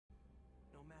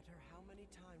matter how many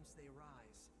times they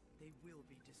rise, they will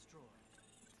be destroyed.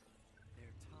 Their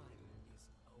time is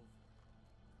over.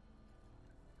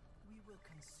 We will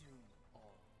consume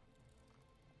all.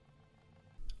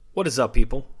 What is up,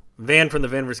 people? Van from the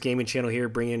VaniverseGaming channel here,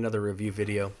 bringing another review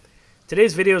video.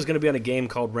 Today's video is going to be on a game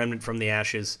called Remnant from the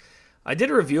Ashes. I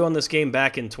did a review on this game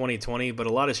back in 2020, but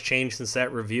a lot has changed since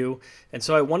that review, and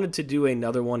so I wanted to do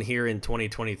another one here in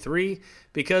 2023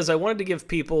 because I wanted to give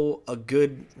people a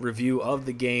good review of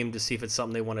the game to see if it's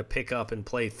something they want to pick up and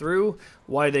play through,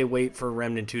 why they wait for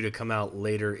Remnant 2 to come out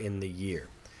later in the year.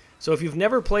 So if you've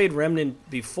never played Remnant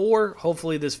before,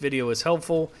 hopefully this video is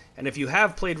helpful, and if you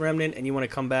have played Remnant and you want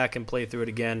to come back and play through it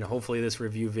again, hopefully this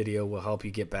review video will help you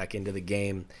get back into the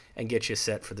game and get you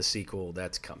set for the sequel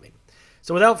that's coming.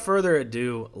 So without further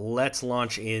ado, let's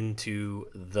launch into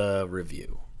the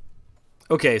review.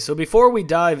 Okay, so before we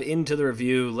dive into the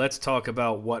review, let's talk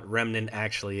about what Remnant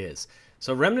actually is.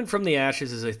 So Remnant from the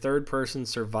Ashes is a third-person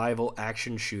survival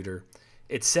action shooter.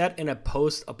 It's set in a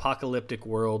post-apocalyptic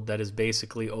world that is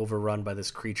basically overrun by this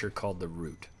creature called the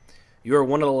Root. You are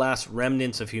one of the last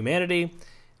remnants of humanity,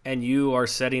 and you are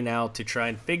setting out to try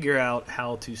and figure out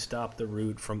how to stop the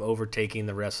Root from overtaking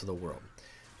the rest of the world.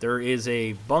 There is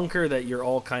a bunker that you're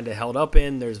all kind of held up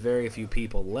in. There's very few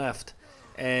people left,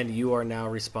 and you are now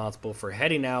responsible for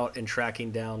heading out and tracking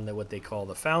down what they call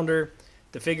the founder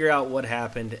to figure out what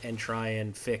happened and try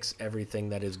and fix everything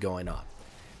that is going on.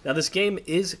 Now, this game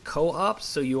is co-op,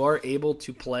 so you are able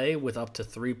to play with up to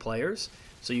 3 players,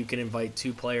 so you can invite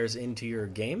 2 players into your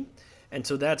game, and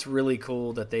so that's really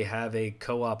cool that they have a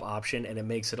co-op option, and it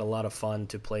makes it a lot of fun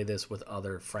to play this with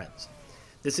other friends.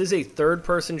 This is a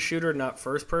third-person shooter, not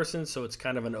first-person, so it's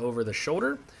kind of an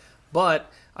over-the-shoulder.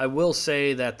 But I will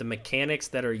say that the mechanics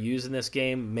that are used in this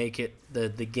game make it the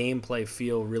gameplay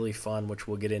feel really fun, which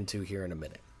we'll get into here in a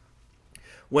minute.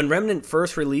 When Remnant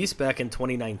first released back in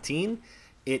 2019,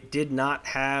 it did not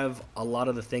have a lot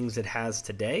of the things it has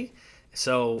today.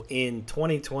 So in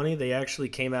 2020, they actually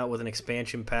came out with an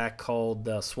expansion pack called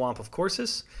Swamp of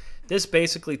Courses. This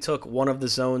basically took one of the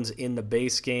zones in the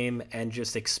base game and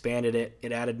just expanded it.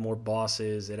 It added more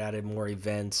bosses, it added more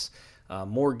events,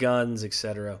 more guns,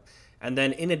 etc. And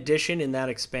then in addition, in that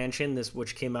expansion,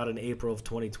 which came out in April of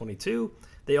 2022,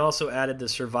 they also added the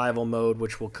survival mode,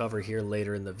 which we'll cover here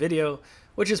later in the video,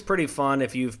 which is pretty fun.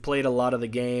 If you've played a lot of the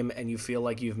game and you feel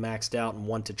like you've maxed out and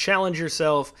want to challenge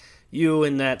yourself, you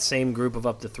and that same group of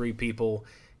up to 3 people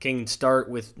can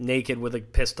start naked with a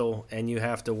pistol, and you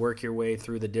have to work your way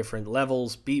through the different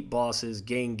levels, beat bosses,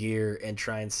 gain gear, and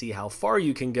try and see how far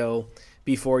you can go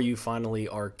before you finally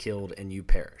are killed and you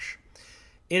perish.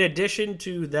 In addition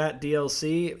to that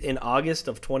DLC, in August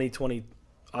of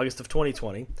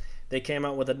 2020, they came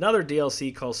out with another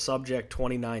DLC called Subject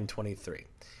 2923.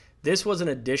 This was an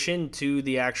addition to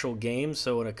the actual game,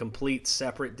 so in a complete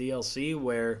separate DLC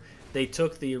where they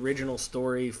took the original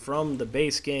story from the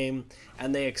base game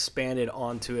and they expanded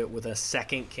onto it with a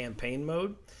second campaign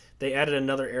mode. They added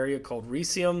another area called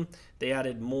Recium. They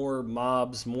added more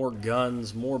mobs, more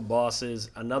guns, more bosses,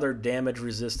 another damage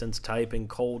resistance type and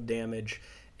cold damage,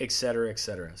 etc.,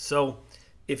 etc. So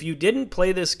if you didn't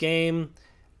play this game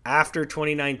after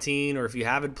 2019, or if you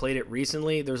haven't played it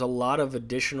recently, there's a lot of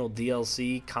additional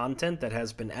DLC content that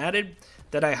has been added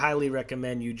that I highly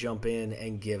recommend you jump in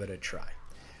and give it a try.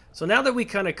 So now that we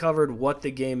kind of covered what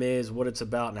the game is, what it's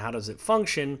about, and how does it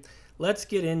function, let's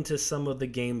get into some of the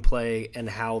gameplay and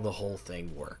how the whole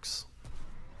thing works.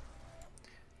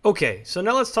 Okay, so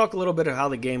now let's talk a little bit of how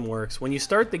the game works. When you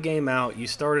start the game out, you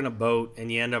start in a boat and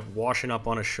you end up washing up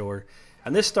on a shore,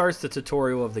 and this starts the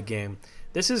tutorial of the game.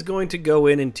 This is going to go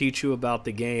in and teach you about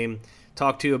the game,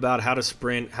 talk to you about how to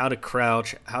sprint, how to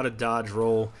crouch, how to dodge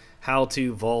roll, how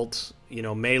to vault,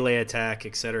 melee attack,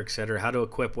 etc., how to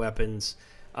equip weapons.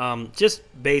 Just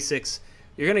basics.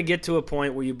 You're going to get to a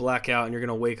point where you black out and you're going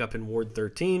to wake up in Ward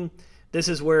 13. This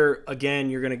is where, again,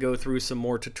 you're going to go through some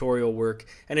more tutorial work,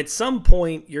 and at some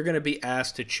point you're going to be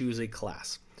asked to choose a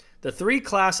class. The 3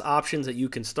 class options that you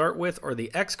can start with are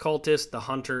the ex-cultist, the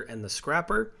hunter, and the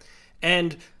scrapper,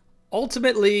 and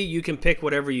ultimately you can pick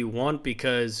whatever you want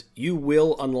because you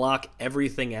will unlock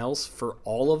everything else for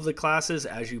all of the classes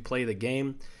as you play the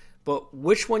game, but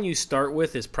which one you start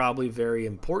with is probably very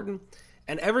important.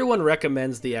 And everyone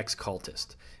recommends the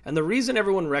ex-cultist. And the reason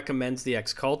everyone recommends the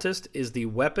ex-cultist is the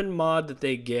weapon mod that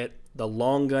they get, the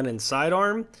long gun and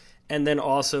sidearm, and then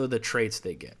also the traits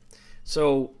they get.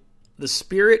 So the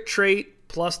spirit trait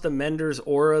plus the Mender's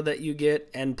aura that you get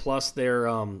and plus their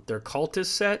cultist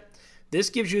set, this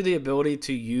gives you the ability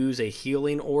to use a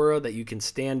healing aura that you can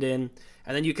stand in.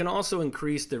 And then you can also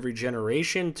increase the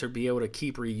regeneration to be able to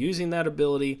keep reusing that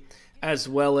ability. as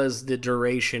well as the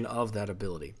duration of that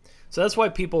ability. So that's why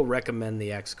people recommend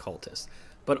the ex-cultist.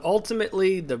 But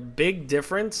ultimately, the big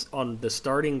difference on the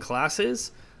starting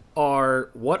classes are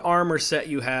what armor set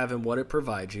you have and what it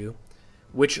provides you,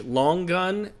 which long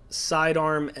gun,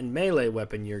 sidearm, and melee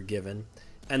weapon you're given,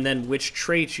 and then which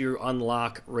traits you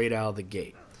unlock right out of the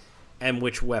gate, and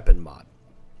which weapon mod.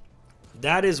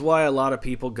 That is why a lot of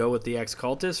people go with the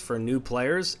ex-cultist. For new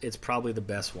players, it's probably the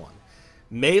best one.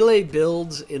 Melee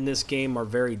builds in this game are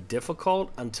very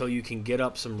difficult until you can get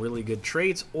up some really good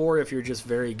traits, or if you're just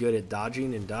very good at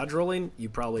dodging and dodge rolling, you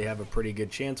probably have a pretty good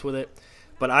chance with it.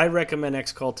 But I recommend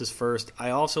ex-cultist first. I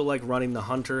also like running the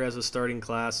hunter as a starting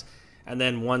class, and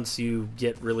then once you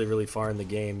get really, really far in the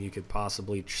game, you could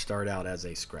possibly start out as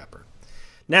a scrapper.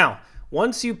 Now,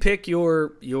 once you pick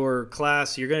your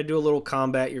class, you're going to do a little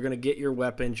combat, you're going to get your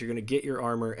weapons, you're going to get your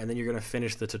armor, and then you're going to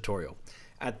finish the tutorial.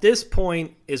 At this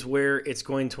point is where it's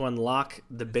going to unlock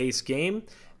the base game,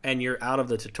 and you're out of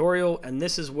the tutorial, and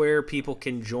this is where people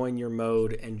can join your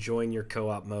mode and join your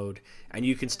co-op mode, and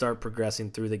you can start progressing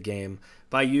through the game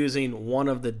by using one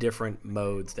of the different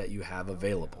modes that you have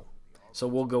available. So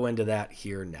we'll go into that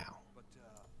here now.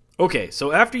 Okay,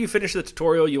 so after you finish the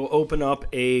tutorial, you'll open up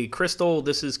a crystal.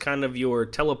 This is kind of your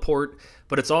teleport,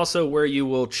 but it's also where you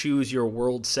will choose your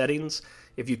world settings.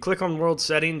 If you click on world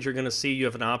settings, you're going to see you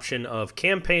have an option of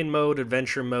campaign mode,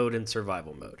 adventure mode, and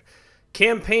survival mode.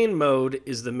 Campaign mode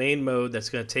is the main mode that's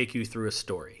going to take you through a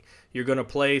story. You're going to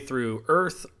play through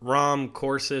Earth, Rom,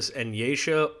 Corsus, and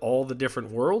Yesha, all the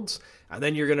different worlds, and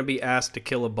then you're going to be asked to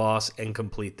kill a boss and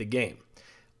complete the game.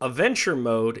 Adventure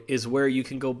mode is where you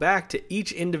can go back to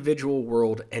each individual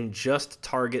world and just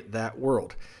target that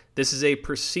world. This is a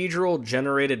procedural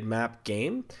generated map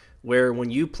game where when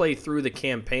you play through the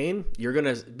campaign, you're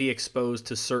going to be exposed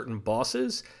to certain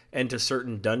bosses and to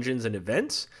certain dungeons and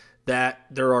events that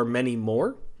there are many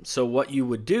more. So what you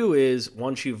would do is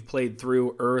once you've played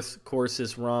through Earth,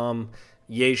 Corsus, Rom,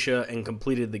 Yesha, and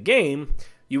completed the game,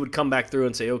 you would come back through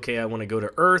and say, okay, I want to go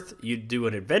to Earth. You'd do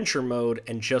an adventure mode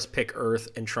and just pick Earth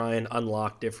and try and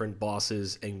unlock different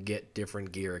bosses and get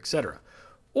different gear, etc.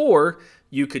 Or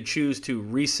you could choose to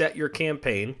reset your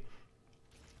campaign,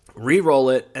 re-roll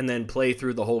it, and then play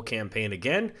through the whole campaign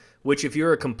again, which if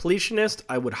you're a completionist,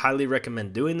 I would highly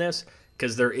recommend doing this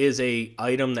because there is a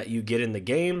item that you get in the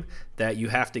game that you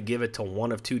have to give it to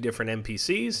one of two different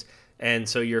NPCs. And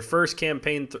so your first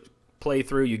campaign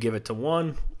playthrough, you give it to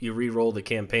one, you re-roll the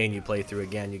campaign, you play through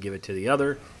again, you give it to the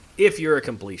other, if you're a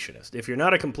completionist. If you're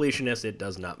not a completionist, it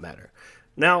does not matter.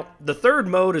 Now, the third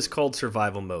mode is called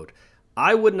survival mode.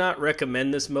 I would not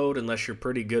recommend this mode unless you're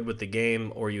pretty good with the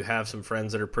game or you have some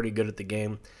friends that are pretty good at the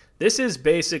game. This is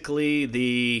basically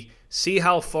the see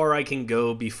how far I can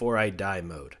go before I die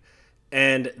mode.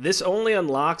 And this only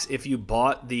unlocks if you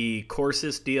bought the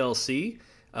Corsus DLC.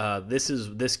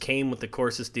 This came with the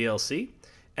Corsus DLC.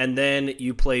 And then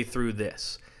you play through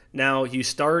this. Now, you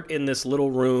start in this little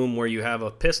room where you have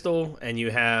a pistol and you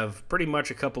have pretty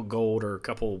much a couple gold or a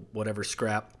couple whatever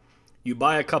scrap. You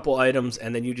buy a couple items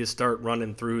and then you just start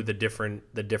running through the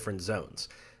different zones.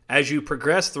 As you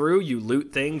progress through, you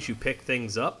loot things, you pick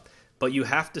things up, but you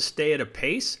have to stay at a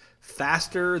pace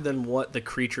faster than what the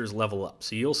creatures level up.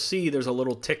 So you'll see there's a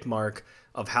little tick mark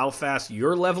of how fast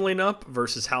you're leveling up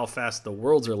versus how fast the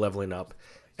worlds are leveling up.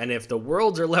 And if the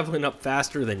worlds are leveling up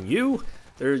faster than you,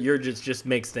 just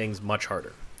makes things much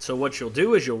harder. So what you'll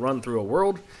do is you'll run through a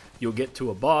world, you'll get to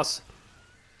a boss,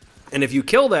 and if you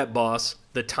kill that boss,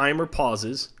 the timer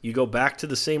pauses, you go back to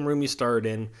the same room you started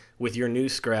in with your new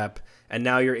scrap, and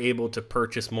now you're able to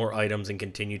purchase more items and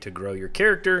continue to grow your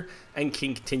character and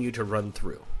continue to run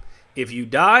through. If you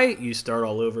die, you start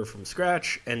all over from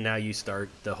scratch, and now you start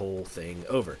the whole thing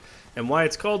over. And why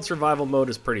it's called survival mode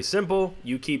is pretty simple.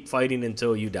 You keep fighting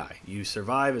until you die. You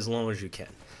survive as long as you can.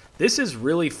 This is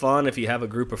really fun if you have a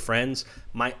group of friends.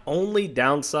 My only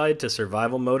downside to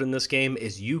survival mode in this game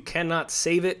is you cannot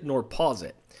save it nor pause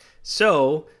it.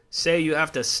 So, say you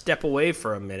have to step away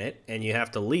for a minute and you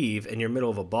have to leave in your middle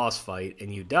of a boss fight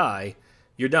and you die,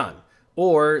 you're done.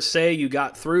 Or say you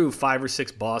got through 5 or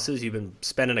 6 bosses, you've been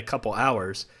spending a couple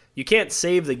hours, you can't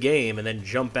save the game and then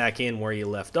jump back in where you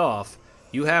left off.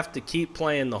 You have to keep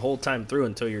playing the whole time through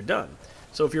until you're done.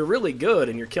 So if you're really good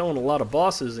and you're killing a lot of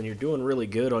bosses and you're doing really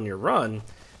good on your run,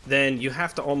 then you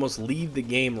have to almost leave the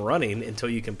game running until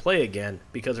you can play again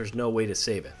because there's no way to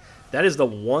save it. That is the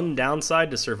one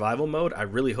downside to survival mode. I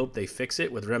really hope they fix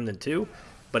it with Remnant 2.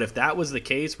 But if that was the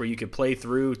case where you could play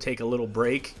through, take a little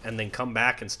break, and then come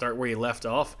back and start where you left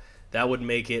off, that would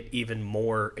make it even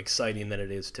more exciting than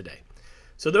it is today.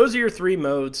 So those are your 3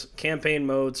 modes: campaign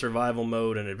mode, survival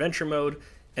mode, and adventure mode.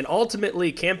 And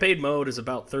ultimately, campaign mode is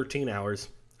about 13 hours.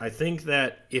 I think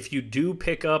that if you do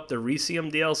pick up the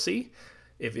Remnant DLC,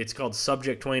 if it's called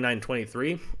Subject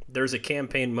 2923, there's a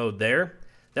campaign mode there.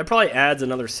 That probably adds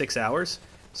another 6 hours.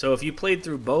 So if you played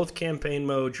through both campaign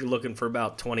modes, you're looking for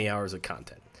about 20 hours of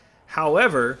content.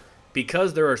 However,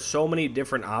 because there are so many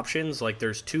different options, like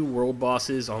there's 2 world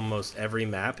bosses almost every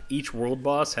map. Each world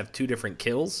boss have 2 different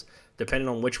kills. Depending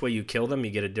on which way you kill them,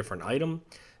 you get a different item.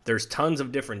 There's tons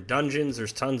of different dungeons.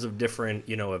 There's tons of different,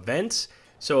 events.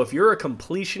 So if you're a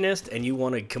completionist and you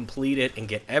want to complete it and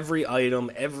get every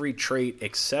item, every trait,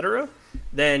 etc.,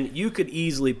 then you could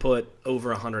easily put over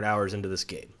 100 hours into this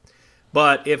game.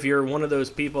 But if you're one of those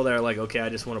people that are like, okay, I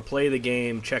just want to play the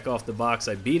game, check off the box,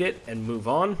 I beat it, and move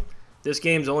on, this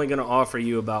game's only going to offer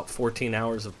you about 14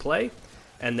 hours of play.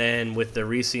 And then with the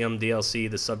Remnant DLC,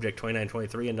 the Subject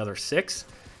 2923, another 6.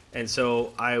 And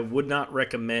so I would not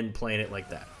recommend playing it like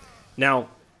that. Now,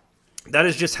 that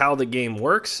is just how the game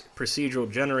works, procedural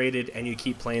generated, and you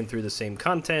keep playing through the same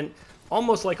content,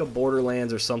 almost like a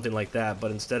Borderlands or something like that, but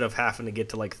instead of having to get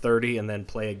to like 30 and then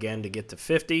play again to get to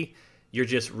 50, you're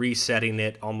just resetting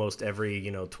it almost every,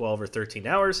 12 or 13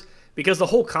 hours, because the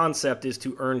whole concept is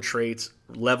to earn traits,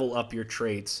 level up your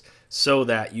traits, so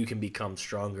that you can become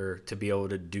stronger to be able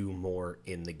to do more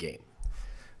in the game.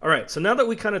 All right, so now that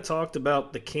we kind of talked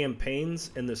about the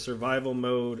campaigns and the survival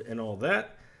mode and all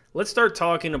that, let's start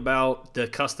talking about the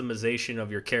customization of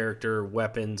your character,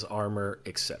 weapons, armor,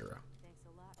 etc.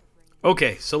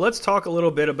 Okay, so let's talk a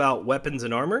little bit about weapons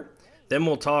and armor. Then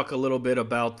we'll talk a little bit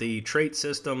about the trait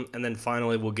system, and then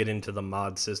finally we'll get into the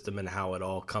mod system and how it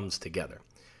all comes together.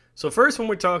 So first, when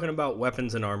we're talking about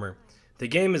weapons and armor, the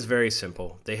game is very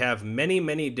simple. They have many,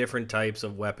 many different types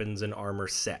of weapons and armor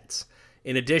sets.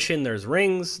 In addition, there's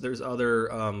rings, there's other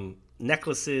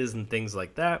necklaces and things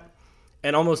like that.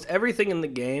 And almost everything in the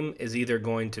game is either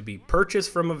going to be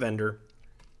purchased from a vendor,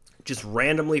 just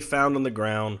randomly found on the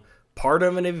ground, part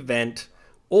of an event,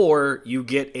 or you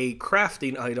get a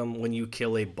crafting item when you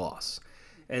kill a boss.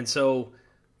 And so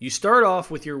you start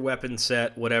off with your weapon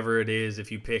set, whatever it is.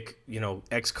 If you pick,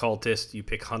 ex-cultist, you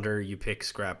pick hunter, you pick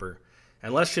scrapper.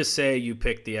 And let's just say you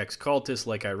pick the ex-cultist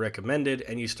like I recommended,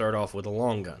 and you start off with a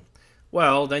long gun.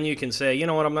 Well, then you can say, you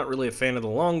know what, I'm not really a fan of the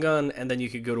long gun, and then you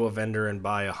could go to a vendor and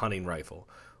buy a hunting rifle.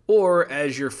 Or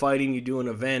as you're fighting, you do an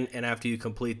event, and after you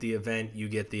complete the event, you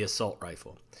get the assault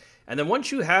rifle. And then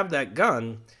once you have that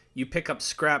gun, you pick up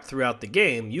scrap throughout the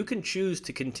game. You can choose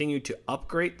to continue to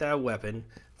upgrade that weapon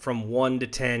from 1 to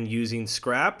 10 using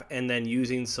scrap, and then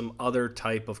using some other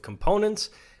type of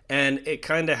components. And it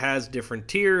kind of has different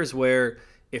tiers where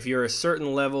if you're a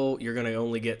certain level, you're going to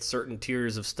only get certain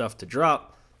tiers of stuff to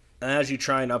drop. And as you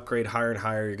try and upgrade higher and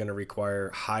higher, you're going to require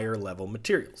higher level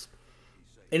materials.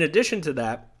 In addition to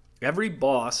that, every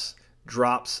boss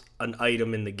drops an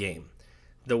item in the game.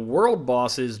 The world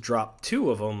bosses drop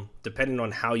 2 of them, depending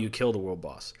on how you kill the world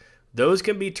boss. Those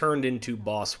can be turned into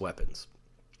boss weapons.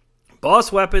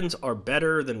 Boss weapons are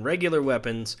better than regular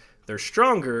weapons. They're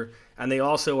stronger, and they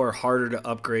also are harder to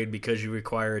upgrade because you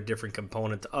require a different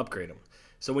component to upgrade them.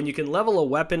 So when you can level a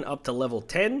weapon up to level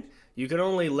 10, you can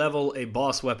only level a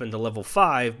boss weapon to level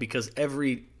 5 because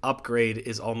every upgrade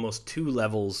is almost 2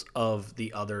 levels of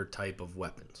the other type of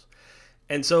weapons.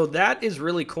 And so that is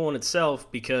really cool in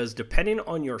itself because depending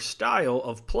on your style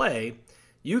of play,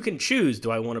 you can choose,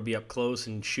 do I want to be up close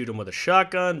and shoot them with a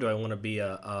shotgun? Do I want to be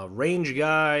a range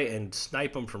guy and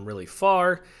snipe them from really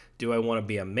far? Do I want to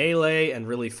be a melee and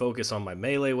really focus on my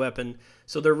melee weapon?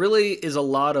 So there really is a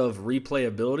lot of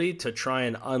replayability to try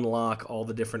and unlock all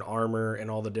the different armor and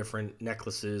all the different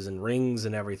necklaces and rings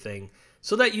and everything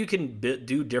so that you can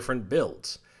do different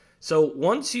builds. So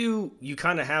once you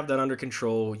kind of have that under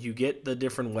control, you get the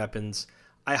different weapons.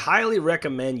 I highly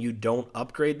recommend you don't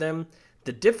upgrade them.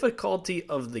 The difficulty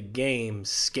of the game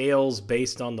scales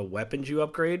based on the weapons you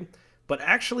upgrade, but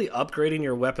actually upgrading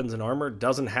your weapons and armor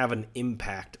doesn't have an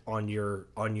impact on your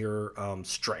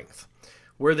strength.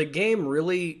 Where the game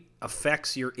really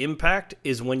affects your impact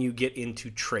is when you get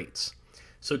into traits.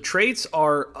 So traits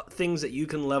are things that you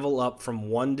can level up from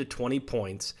 1 to 20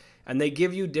 points, and they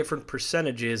give you different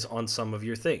percentages on some of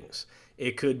your things.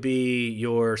 It could be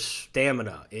your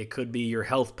stamina, it could be your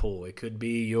health pool, it could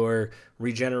be your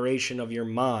regeneration of your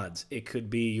mods, it could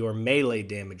be your melee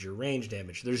damage, your range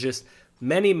damage. There's just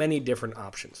many, many different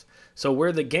options. So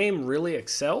where the game really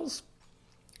excels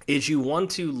is you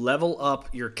want to level up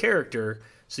your character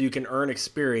so you can earn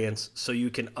experience, so you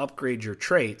can upgrade your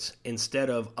traits instead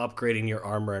of upgrading your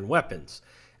armor and weapons.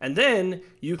 And then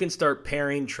you can start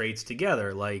pairing traits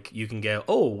together. Like you can get,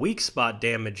 weak spot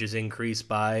damage is increased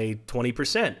by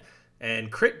 20%.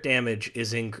 and crit damage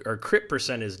or crit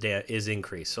percent is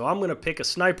increased. So I'm going to pick a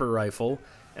sniper rifle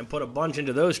and put a bunch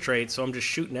into those traits, so I'm just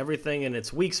shooting everything in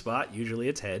its weak spot, usually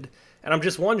its head, and I'm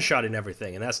just one-shotting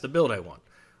everything, and that's the build I want.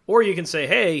 Or you can say,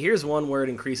 hey, here's one where it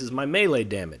increases my melee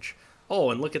damage.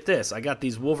 Oh, and look at this, I got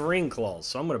these Wolverine claws,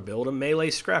 so I'm going to build a melee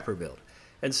scrapper build.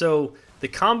 And so the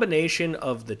combination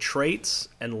of the traits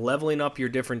and leveling up your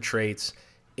different traits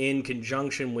in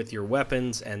conjunction with your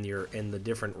weapons and the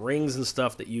different rings and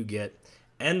stuff that you get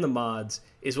and the mods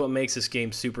is what makes this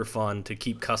game super fun to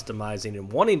keep customizing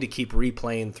and wanting to keep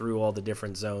replaying through all the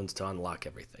different zones to unlock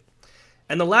everything.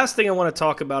 And the last thing I want to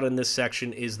talk about in this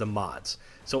section is the mods.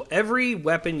 So every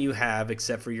weapon you have,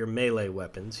 except for your melee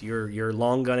weapons, your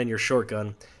long gun and your short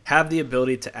gun, have the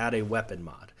ability to add a weapon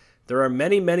mod. There are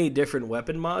many, many different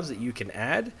weapon mods that you can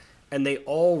add, and they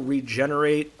all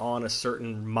regenerate on a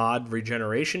certain mod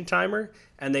regeneration timer,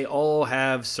 and they all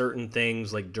have certain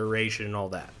things like duration and all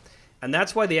that. And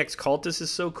that's why the Ex-Cultist is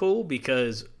so cool,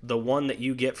 because the one that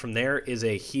you get from there is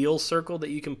a heal circle that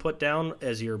you can put down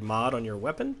as your mod on your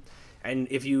weapon. And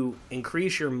if you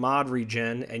increase your mod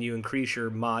regen and you increase your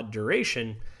mod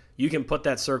duration, you can put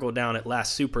that circle down. It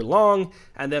lasts super long,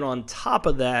 and then on top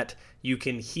of that, you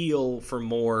can heal for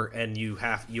more, and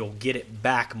you'll get it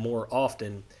back more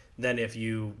often than if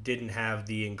you didn't have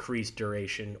the increased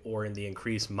duration or in the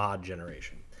increased mod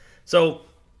generation. So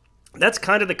that's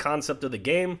kind of the concept of the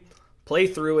game. Play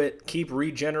through it, keep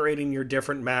regenerating your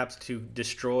different maps to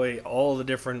destroy all the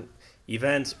different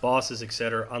events, bosses,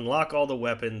 etc. Unlock all the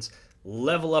weapons,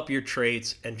 level up your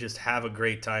traits, and just have a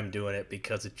great time doing it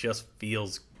because it just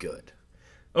feels good.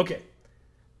 Okay,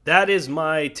 that is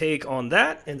my take on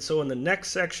that. And so in the next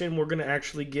section, we're going to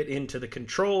actually get into the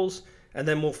controls, and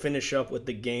then we'll finish up with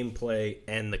the gameplay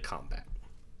and the combat.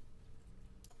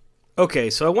 Okay,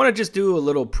 so I want to just do a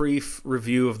little brief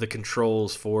review of the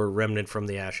controls for Remnant from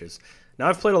the Ashes. Now,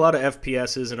 I've played a lot of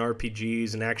FPSs and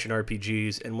RPGs and action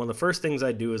RPGs, and one of the first things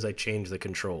I do is I change the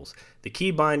controls. The key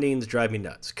bindings drive me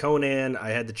nuts. Conan, I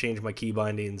had to change my key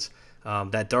bindings.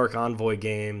 That Dark Envoy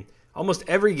game, almost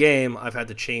every game I've had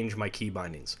to change my key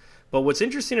bindings. But what's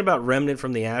interesting about Remnant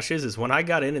from the Ashes is when I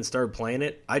got in and started playing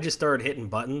it, I just started hitting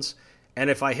buttons. And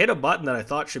if I hit a button that I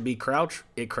thought should be crouch,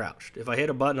 it crouched. If I hit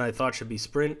a button I thought should be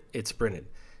sprint, it sprinted.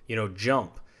 You know,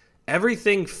 jump.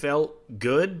 Everything felt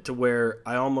good to where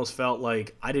I almost felt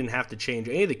like I didn't have to change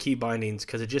any of the key bindings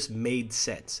because it just made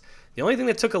sense. The only thing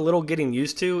that took a little getting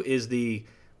used to is the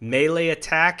melee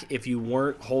attack if you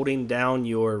weren't holding down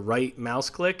your right mouse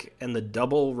click and the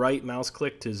double right mouse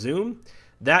click to zoom.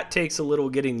 That takes a little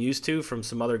getting used to from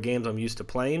some other games I'm used to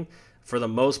playing. For the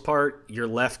most part, your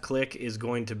left click is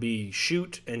going to be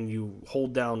shoot, and you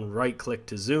hold down right click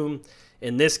to zoom.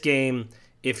 In this game,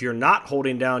 if you're not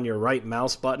holding down your right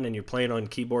mouse button and you're playing on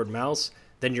keyboard mouse,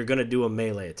 then you're going to do a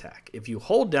melee attack. If you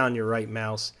hold down your right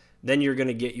mouse, then you're going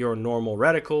to get your normal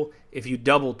reticle. If you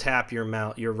double tap your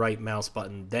right mouse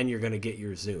button, then you're going to get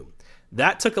your zoom.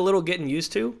 That took a little getting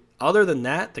used to. Other than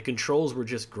that, the controls were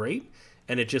just great.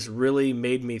 And it just really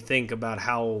made me think about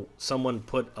how someone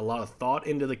put a lot of thought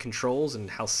into the controls and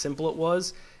how simple it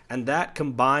was. And that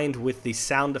combined with the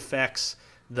sound effects,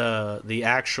 the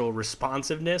actual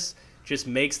responsiveness, just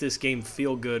makes this game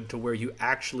feel good to where you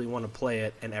actually want to play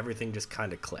it and everything just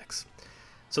kind of clicks.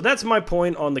 So that's my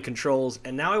point on the controls.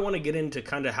 And now I want to get into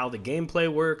kind of how the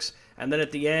gameplay works. And then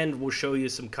at the end, we'll show you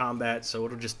some combat, so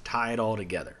it'll just tie it all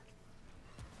together.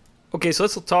 Okay, so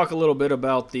let's talk a little bit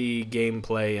about the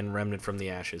gameplay in Remnant from the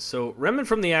Ashes. So Remnant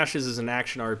from the Ashes is an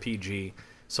action RPG,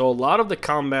 so a lot of the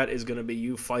combat is going to be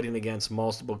you fighting against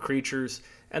multiple creatures,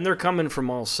 and they're coming from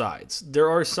all sides. There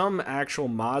are some actual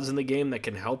mods in the game that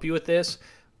can help you with this,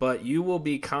 but you will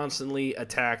be constantly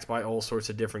attacked by all sorts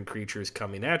of different creatures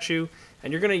coming at you,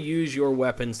 and you're going to use your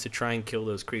weapons to try and kill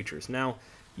those creatures. Now,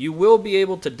 you will be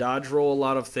able to dodge roll a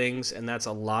lot of things, and that's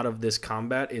a lot of this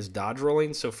combat is dodge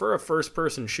rolling. So for a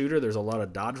first-person shooter, there's a lot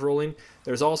of dodge rolling.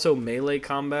 There's also melee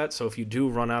combat, so if you do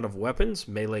run out of weapons,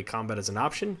 melee combat is an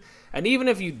option. And even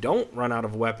if you don't run out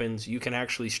of weapons, you can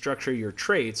actually structure your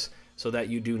traits so that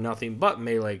you do nothing but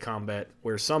melee combat,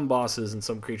 where some bosses and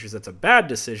some creatures, that's a bad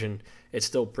decision, it's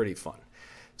still pretty fun.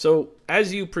 So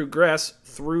as you progress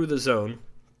through the zone,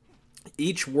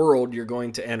 each world you're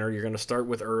going to enter, you're going to start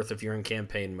with Earth if you're in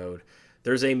campaign mode.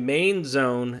 There's a main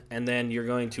zone, and then you're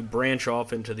going to branch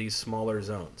off into these smaller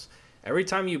zones. Every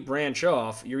time you branch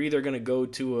off, you're either going to go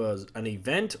to an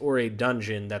event or a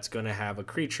dungeon that's going to have a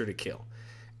creature to kill.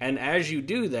 And as you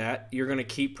do that, you're going to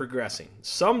keep progressing.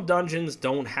 Some dungeons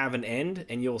don't have an end,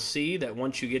 and you'll see that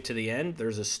once you get to the end,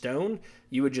 there's a stone.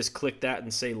 You would just click that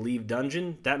and say leave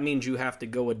dungeon. That means you have to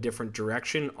go a different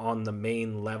direction on the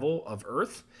main level of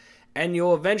Earth. and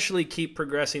you'll eventually keep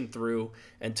progressing through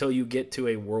until you get to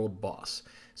a world boss.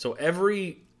 So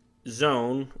every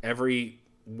zone, every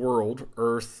world,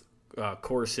 Earth,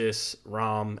 Corsis,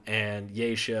 Ram, and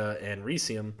Yesha, and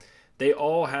Resium, they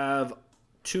all have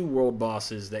 2 world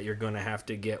bosses that you're going to have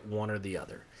to get one or the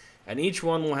other. And each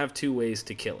one will have 2 ways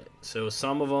to kill it. So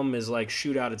some of them is like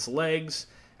shoot out its legs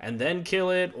and then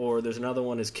kill it, or there's another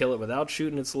one is kill it without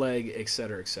shooting its leg,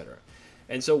 etc., etc.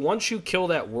 And so once you kill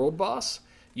that world boss,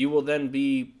 you will then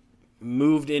be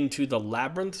moved into the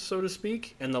labyrinth, so to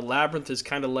speak. And the labyrinth is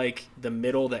kind of like the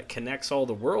middle that connects all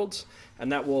the worlds,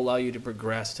 and that will allow you to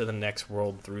progress to the next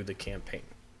world through the campaign.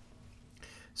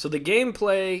 So the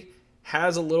gameplay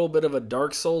has a little bit of a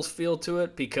Dark Souls feel to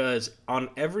it, because on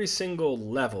every single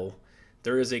level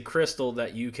there is a crystal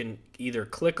that you can either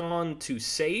click on to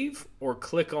save or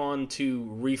click on to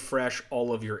refresh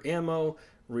all of your ammo,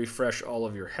 refresh all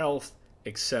of your health,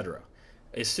 etc.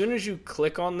 As soon as you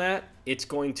click on that, it's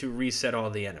going to reset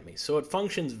all the enemies. So it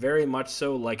functions very much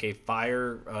so like a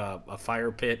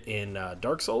fire pit in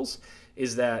Dark Souls,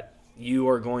 is that you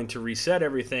are going to reset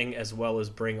everything as well as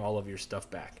bring all of your stuff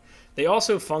back. They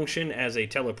also function as a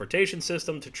teleportation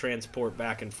system to transport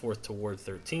back and forth toward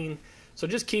 13. So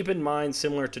just keep in mind,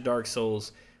 similar to Dark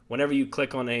Souls, whenever you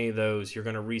click on any of those, you're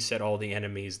going to reset all the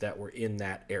enemies that were in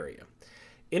that area.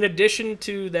 In addition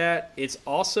to that, it's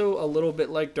also a little bit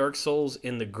like Dark Souls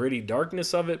in the gritty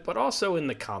darkness of it, but also in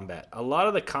the combat. A lot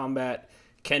of the combat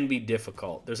can be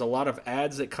difficult. There's a lot of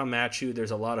adds that come at you,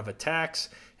 there's a lot of attacks,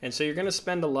 and so you're going to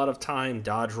spend a lot of time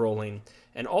dodge rolling.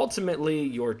 And ultimately,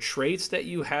 your traits that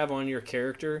you have on your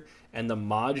character and the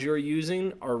mods you're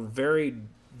using are very,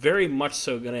 very much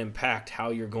so going to impact how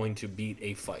you're going to beat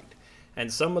a fight.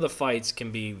 And some of the fights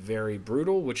can be very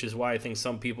brutal, which is why I think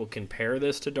some people compare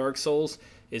this to Dark Souls,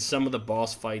 is some of the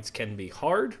boss fights can be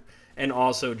hard, and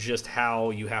also just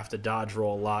how you have to dodge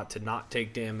roll a lot to not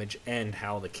take damage, and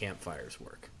how the campfires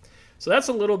work. So that's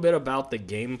a little bit about the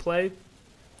gameplay.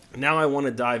 Now I want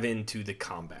to dive into the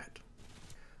combat.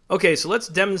 Okay, so let's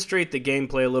demonstrate the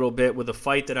gameplay a little bit with a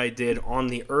fight that I did on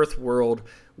the Earth world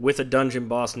with a dungeon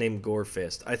boss named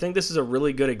Gorefist. I think this is a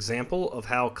really good example of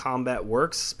how combat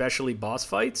works, especially boss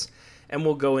fights, and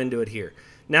we'll go into it here.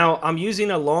 Now, I'm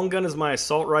using a long gun as my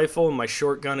assault rifle, and my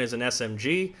short gun is an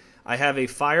SMG. I have a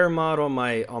fire mod on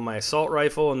my assault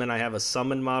rifle, and then I have a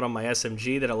summon mod on my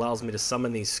SMG that allows me to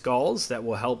summon these skulls that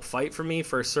will help fight for me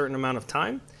for a certain amount of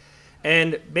time.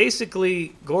 And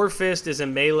basically, Gorefist is a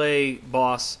melee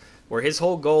boss where his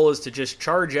whole goal is to just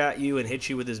charge at you and hit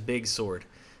you with his big sword.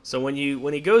 So when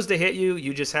he goes to hit you,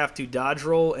 you just have to dodge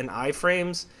roll and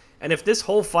iframes. And if this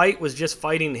whole fight was just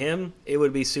fighting him, it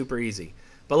would be super easy.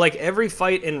 But like every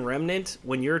fight in Remnant,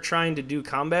 when you're trying to do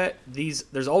combat,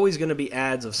 there's always going to be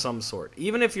adds of some sort.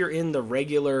 Even if you're in the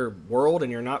regular world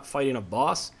and you're not fighting a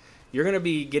boss, you're going to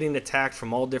be getting attacked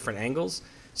from all different angles.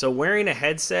 So wearing a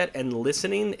headset and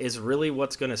listening is really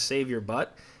what's going to save your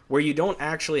butt, where you don't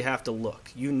actually have to look.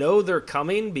 You know they're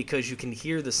coming because you can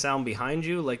hear the sound behind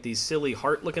you, like these silly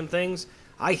heart-looking things.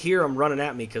 I hear them running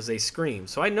at me because they scream.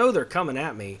 So I know they're coming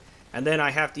at me, and then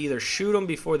I have to either shoot them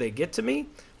before they get to me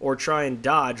or try and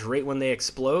dodge right when they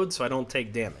explode so I don't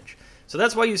take damage. So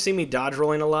that's why you see me dodge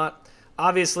rolling a lot.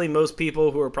 Obviously, most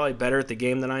people who are probably better at the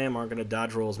game than I am aren't going to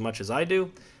dodge roll as much as I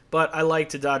do. But I like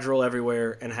to dodge roll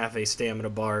everywhere and have a stamina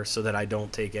bar so that I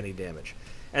don't take any damage.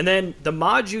 And then the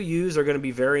mods you use are going to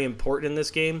be very important in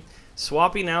this game.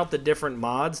 Swapping out the different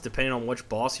mods depending on which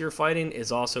boss you're fighting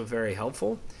is also very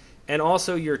helpful. And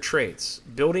also your traits.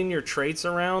 Building your traits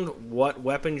around what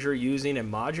weapons you're using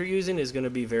and mods you're using is going to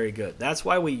be very good. That's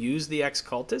why we use the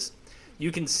Ex-Cultist.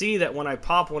 You can see that when I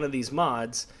pop one of these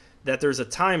mods, that there's a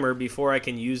timer before I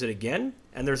can use it again.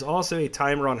 And there's also a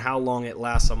timer on how long it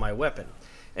lasts on my weapon.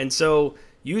 And so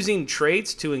using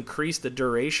traits to increase the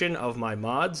duration of my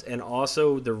mods and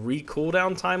also the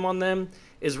re-cooldown time on them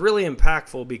is really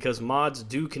impactful, because mods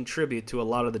do contribute to a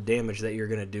lot of the damage that you're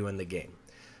going to do in the game.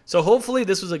 So hopefully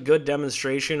this was a good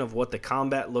demonstration of what the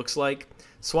combat looks like.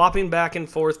 Swapping back and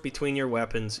forth between your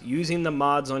weapons, using the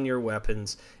mods on your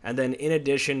weapons, and then in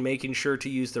addition making sure to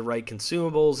use the right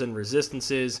consumables and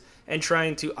resistances, and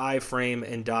trying to iframe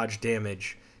and dodge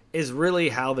damage is really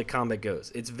how the combat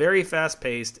goes. It's very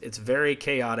fast-paced, it's very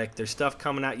chaotic, there's stuff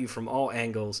coming at you from all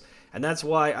angles, and that's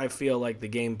why I feel like the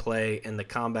gameplay and the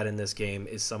combat in this game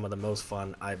is some of the most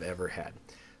fun I've ever had.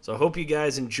 So I hope you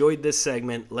guys enjoyed this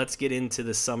segment. Let's get into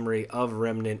the summary of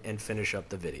Remnant and finish up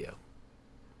the video.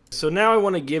 So now I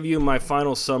want to give you my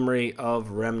final summary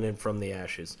of Remnant from the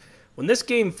Ashes. When this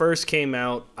game first came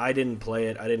out, I didn't play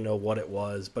it. I didn't know what it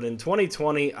was. But in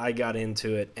 2020, I got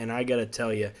into it, and I gotta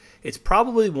tell you, it's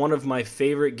probably one of my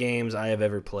favorite games I have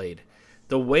ever played.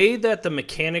 The way that the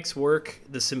mechanics work,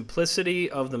 the simplicity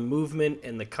of the movement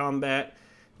and the combat,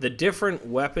 the different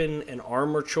weapon and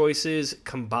armor choices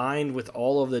combined with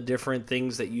all of the different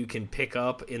things that you can pick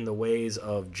up in the ways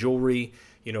of jewelry,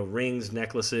 rings,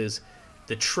 necklaces,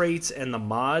 the traits and the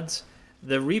mods,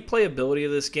 the replayability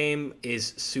of this game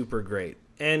is super great.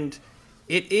 And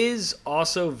it is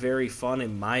also very fun,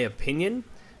 in my opinion,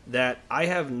 that I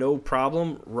have no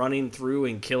problem running through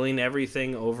and killing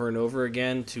everything over and over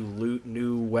again to loot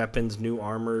new weapons, new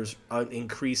armors,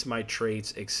 increase my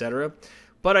traits, etc.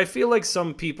 But I feel like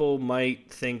some people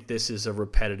might think this is a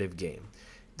repetitive game.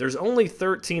 There's only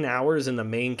 13 hours in the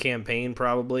main campaign,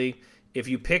 probably. If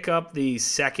you pick up the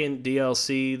second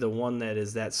DLC, the one that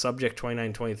is that Subject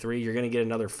 2923, you're going to get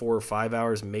another 4 or 5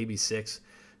 hours, maybe 6.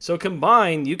 So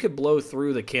combined, you could blow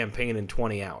through the campaign in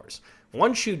 20 hours.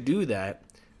 Once you do that,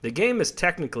 the game is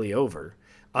technically over,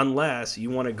 unless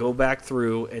you want to go back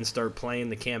through and start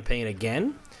playing the campaign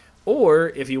again, or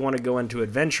if you want to go into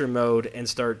adventure mode and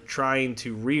start trying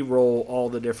to re-roll all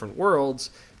the different worlds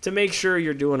to make sure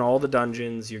you're doing all the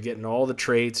dungeons, you're getting all the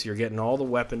traits, you're getting all the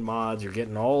weapon mods, you're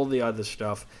getting all the other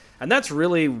stuff. And that's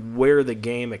really where the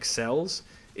game excels,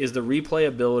 is the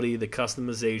replayability, the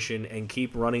customization, and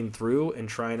keep running through and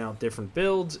trying out different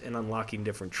builds and unlocking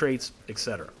different traits,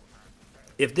 etc.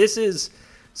 If this is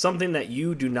something that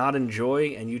you do not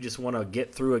enjoy and you just want to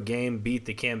get through a game, beat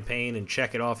the campaign, and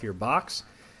check it off your box,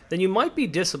 then you might be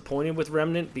disappointed with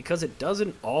Remnant because it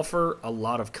doesn't offer a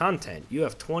lot of content. You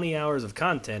have 20 hours of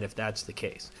content if that's the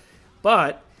case.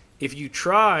 But if you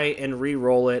try and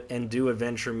re-roll it and do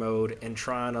adventure mode and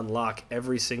try and unlock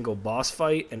every single boss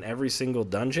fight and every single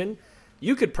dungeon,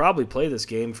 you could probably play this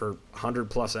game for 100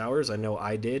 plus hours. I know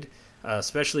I did,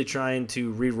 especially trying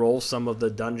to re-roll some of the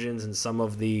dungeons and some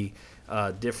of the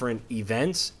different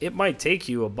events. It might take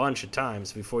you a bunch of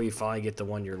times before you finally get the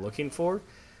one you're looking for.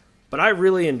 But I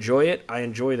really enjoy it. I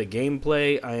enjoy the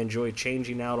gameplay. I enjoy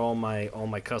changing out all my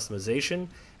customization.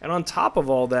 And on top of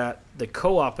all that, the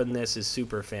co-op in this is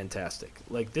super fantastic.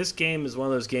 Like, this game is one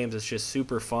of those games that's just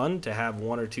super fun to have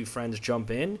 1 or 2 friends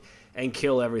jump in and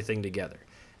kill everything together.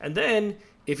 And then,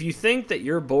 if you think that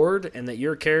you're bored and that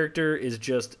your character is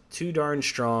just too darn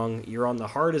strong, you're on the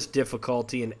hardest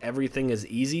difficulty and everything is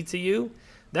easy to you,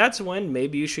 that's when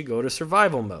maybe you should go to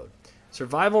survival mode.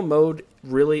 Survival mode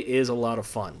really is a lot of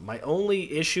fun. My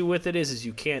only issue with it is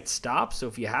you can't stop, so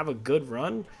if you have a good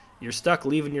run, you're stuck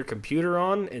leaving your computer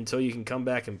on until you can come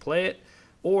back and play it,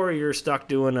 or you're stuck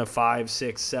doing a 5,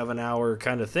 6, 7 hour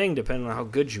kind of thing, depending on how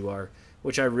good you are,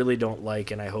 which I really don't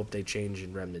like, and I hope they change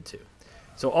in Remnant 2.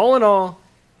 So all in all,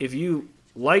 if you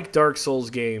like Dark Souls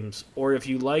games, or if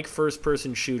you like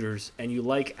first-person shooters, and you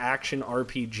like action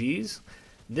RPGs,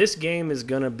 this game is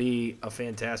going to be a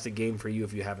fantastic game for you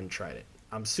if you haven't tried it.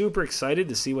 I'm super excited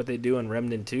to see what they do in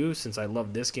Remnant 2 since I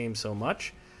love this game so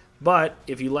much. But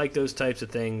if you like those types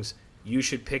of things, you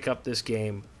should pick up this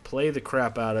game, play the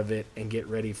crap out of it, and get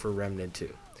ready for Remnant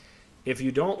 2. If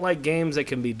you don't like games that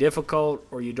can be difficult,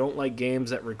 or you don't like games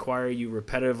that require you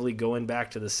repetitively going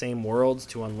back to the same worlds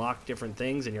to unlock different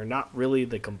things, and you're not really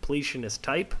the completionist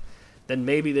type, then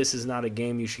maybe this is not a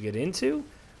game you should get into.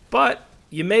 But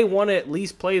you may want to at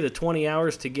least play the 20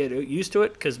 hours to get used to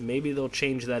it, because maybe they'll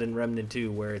change that in Remnant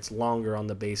 2, where it's longer on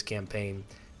the base campaign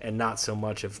and not so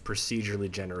much of procedurally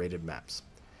generated maps.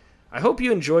 I hope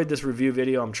you enjoyed this review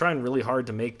video. I'm trying really hard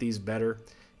to make these better.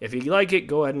 If you like it,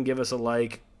 go ahead and give us a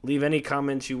like. Leave any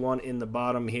comments you want in the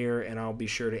bottom here, and I'll be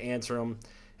sure to answer them.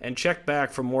 And check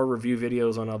back for more review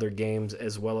videos on other games,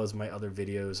 as well as my other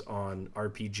videos on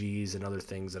RPGs and other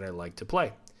things that I like to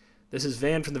play. This is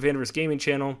Van from the VaniverseGaming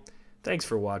channel. Thanks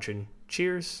for watching.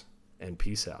 Cheers, and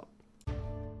peace out.